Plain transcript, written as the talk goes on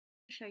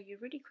show you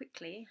really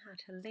quickly how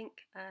to link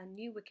a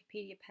new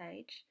Wikipedia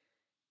page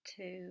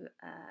to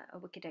a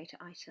Wikidata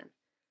item,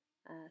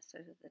 so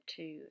that the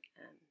two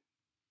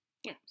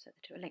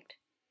are linked.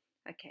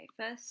 Okay,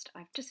 first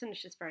I've just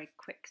finished this very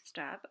quick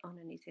stab on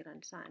a New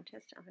Zealand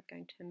scientist. I'm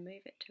going to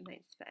move it to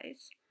main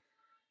space,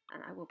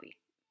 and I will be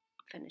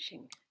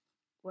finishing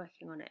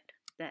working on it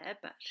there,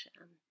 but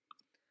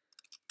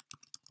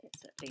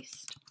it's at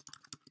least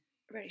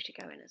ready to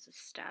go in as a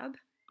stab.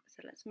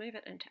 So let's move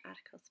it into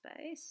article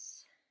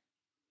space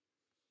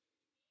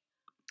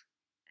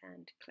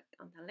and click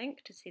on the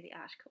link to see the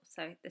article.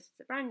 So this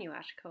is a brand new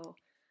article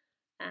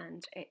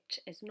and it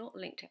is not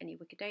linked to any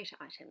Wikidata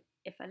item.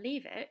 If I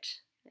leave it,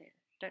 I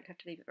don't have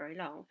to leave it very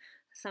long,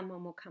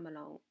 someone will come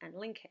along and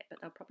link it, but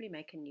they'll probably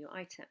make a new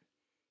item.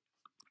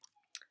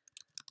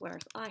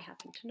 Whereas I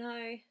happen to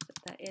know that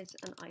there is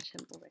an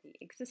item already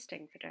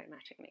existing for Joe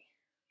Mattingly.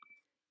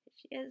 Here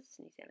she is,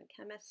 New Zealand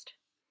chemist.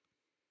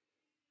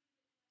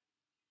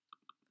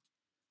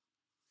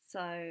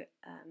 So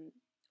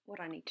what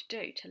I need to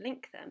do to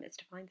link them is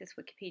to find this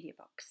Wikipedia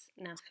box.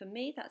 Now for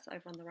me that's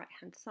over on the right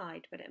hand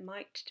side, but it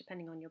might,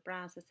 depending on your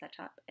browser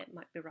setup, it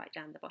might be right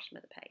down the bottom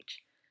of the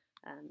page,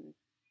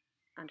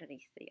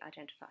 underneath the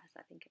identifiers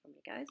I think it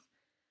normally goes.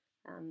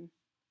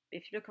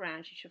 If you look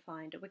around you should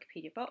find a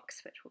Wikipedia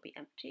box which will be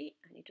empty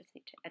and you just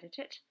need to edit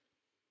it.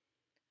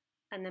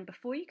 And then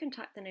before you can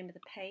type the name of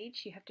the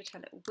page you have to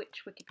tell it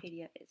which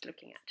Wikipedia it's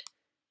looking at.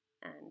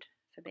 And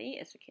for me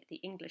it's looking at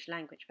the English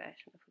language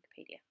version of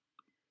Wikipedia.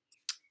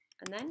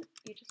 And then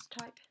you just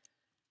type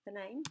the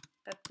name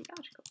of the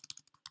article,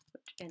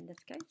 which in this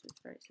case is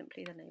very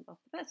simply the name of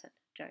the person,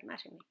 Joe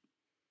Mattingly.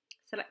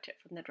 Select it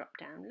from the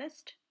drop-down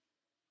list,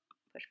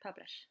 push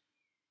publish.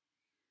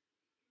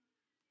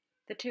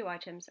 The two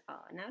items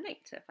are now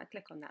linked, so if I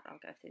click on that I'll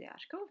go through the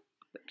article,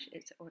 which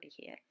is already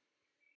here.